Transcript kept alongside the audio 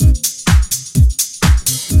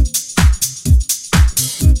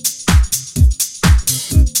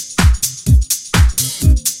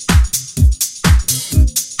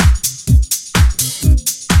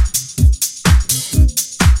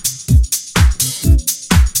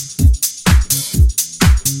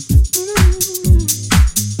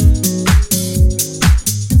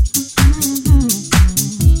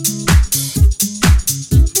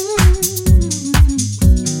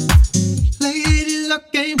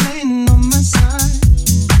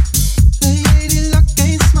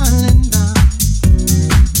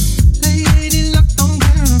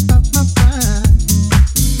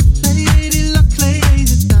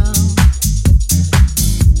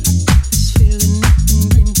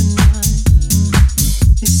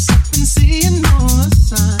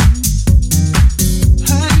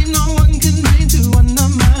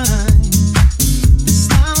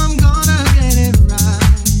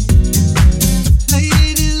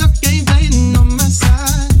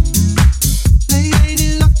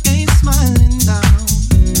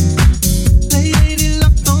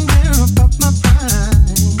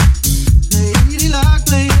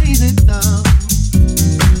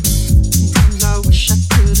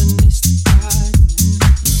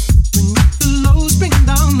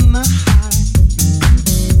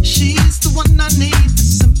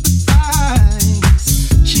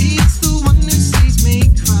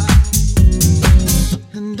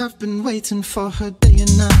I've been waiting for her day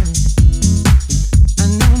and night. I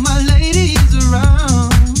know my lady is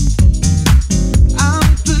around. I'll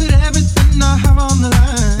put everything I have on the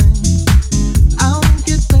line. I won't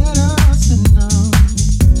get better than now.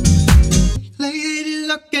 Lady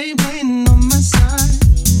luck ain't playing on my side.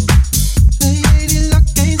 Lady luck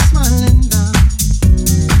ain't smiling down.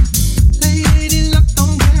 Lady luck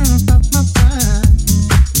don't care about my pride.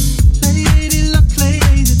 Lady luck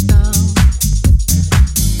lays it down.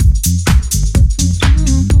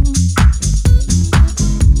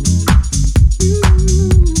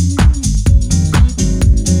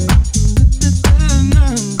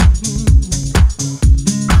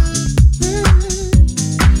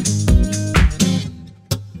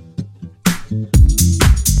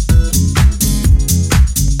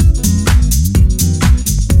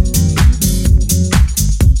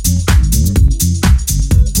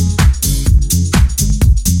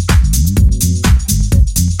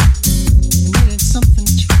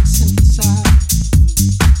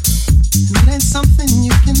 Something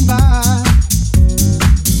you can buy.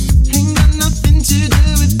 Ain't got nothing to do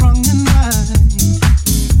with wrong and right.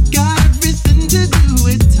 Got everything to do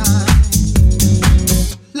with time.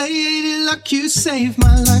 Lady luck, you saved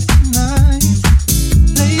my life tonight.